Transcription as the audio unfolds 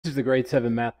is the grade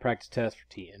 7 math practice test for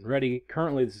TNReady.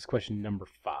 Currently, this is question number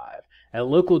 5. At a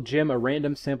local gym, a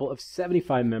random sample of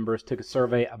 75 members took a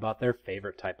survey about their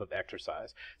favorite type of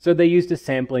exercise. So they used a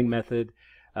sampling method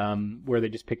where they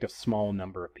just picked a small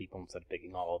number of people instead of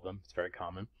picking all of them. It's very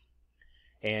common.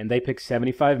 And they picked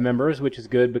 75 members, which is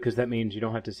good because that means you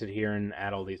don't have to sit here and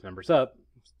add all these numbers up.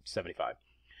 75.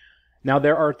 Now,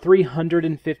 there are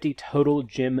 350 total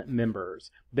gym members.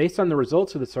 Based on the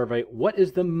results of the survey, what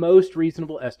is the most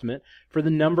reasonable estimate for the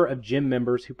number of gym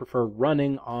members who prefer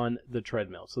running on the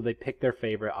treadmill? So they pick their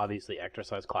favorite. Obviously,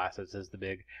 exercise classes is the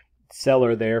big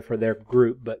seller there for their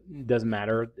group, but it doesn't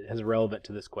matter. It is relevant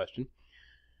to this question.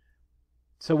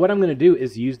 So what I'm going to do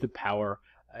is use the power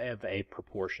of a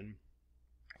proportion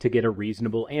to get a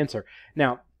reasonable answer.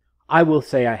 Now, I will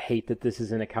say I hate that this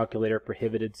is in a calculator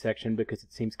prohibited section because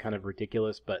it seems kind of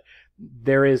ridiculous, but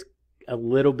there is a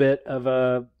little bit of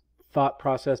a thought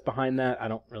process behind that. I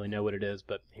don't really know what it is,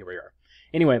 but here we are.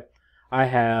 Anyway,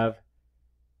 I'm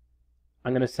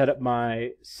going to set up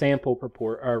my sample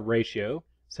ratio.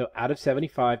 So out of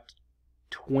 75,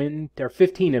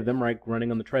 15 of them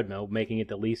running on the treadmill, making it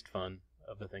the least fun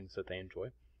of the things that they enjoy.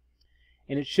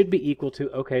 And it should be equal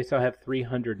to, okay, so I have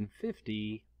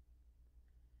 350.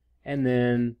 And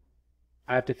then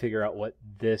I have to figure out what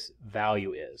this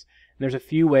value is. And there's a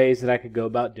few ways that I could go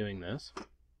about doing this.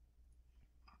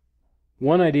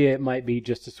 One idea, it might be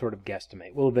just to sort of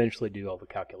guesstimate. We'll eventually do all the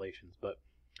calculations. But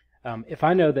if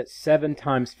I know that 7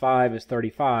 times 5 is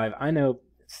 35, I know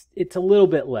it's a little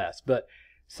bit less. But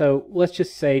so let's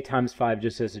just say times 5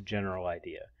 just as a general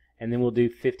idea. And then we'll do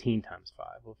 15 times 5.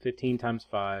 Well, 15 times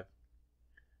 5,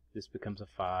 this becomes a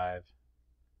 5.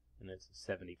 And it's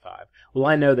 75. Well,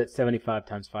 I know that 75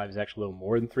 times 5 is actually a little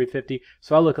more than 350,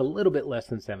 so I'll look a little bit less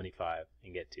than 75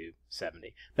 and get to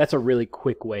 70. That's a really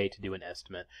quick way to do an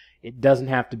estimate. It doesn't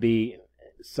have to be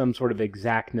some sort of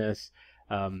exactness.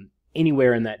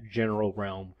 Anywhere in that general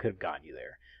realm could have gotten you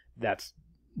there. That's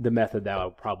the method that I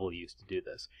would probably use to do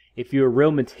this. If you're real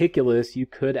meticulous, you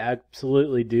could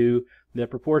absolutely do the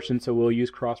proportion, so we'll use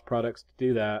cross products to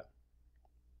do that.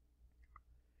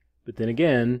 But then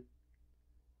again,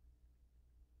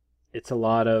 it's a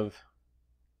lot of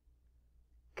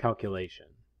calculation.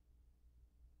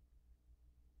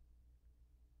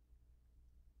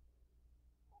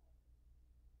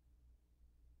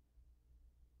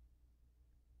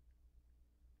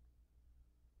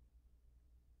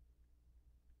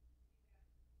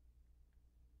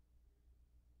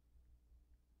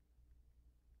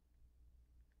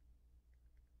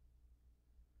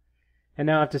 And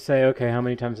now I have to say, okay, how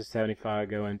many times does 75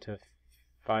 go into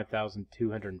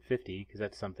 5,250, because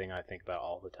that's something I think about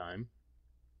all the time.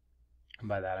 And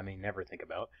by that I mean never think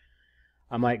about.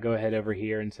 I might go ahead over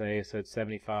here and say, so it's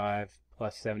 75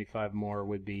 plus 75 more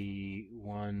would be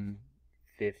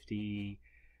 150.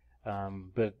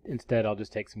 But instead I'll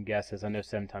just take some guesses. I know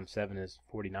 7 times 7 is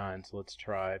 49, so let's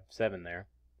try 7 there.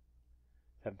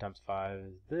 7 times 5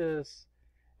 is this.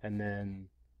 And then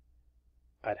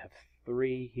I'd have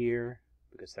 3 here,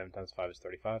 because 7 times 5 is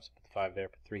 35, so put the 5 there,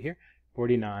 put 3 here.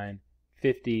 49,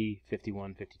 50,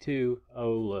 51, 52.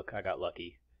 Oh, look, I got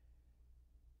lucky.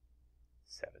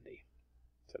 70.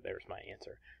 So there's my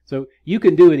answer. So you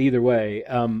can do it either way.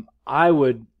 I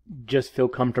would just feel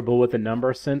comfortable with the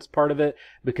number sense part of it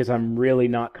because I'm really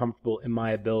not comfortable in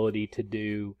my ability to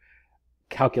do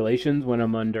calculations when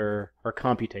I'm under, or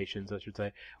computations, I should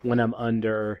say, when I'm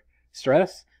under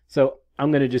stress. So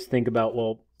I'm going to just think about,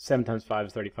 well, 7 times 5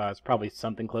 is 35. It's probably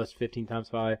something close to 15 times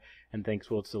 5, and thinks,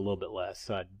 well, it's a little bit less.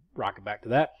 So I'd rock it back to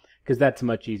that, because that's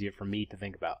much easier for me to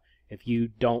think about. If you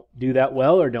don't do that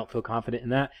well or don't feel confident in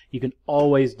that, you can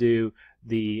always do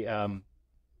the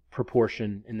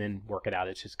proportion and then work it out.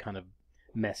 It's just kind of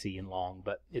messy and long,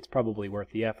 but it's probably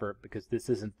worth the effort because this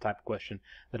isn't the type of question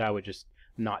that I would just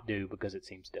not do because it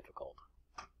seems difficult.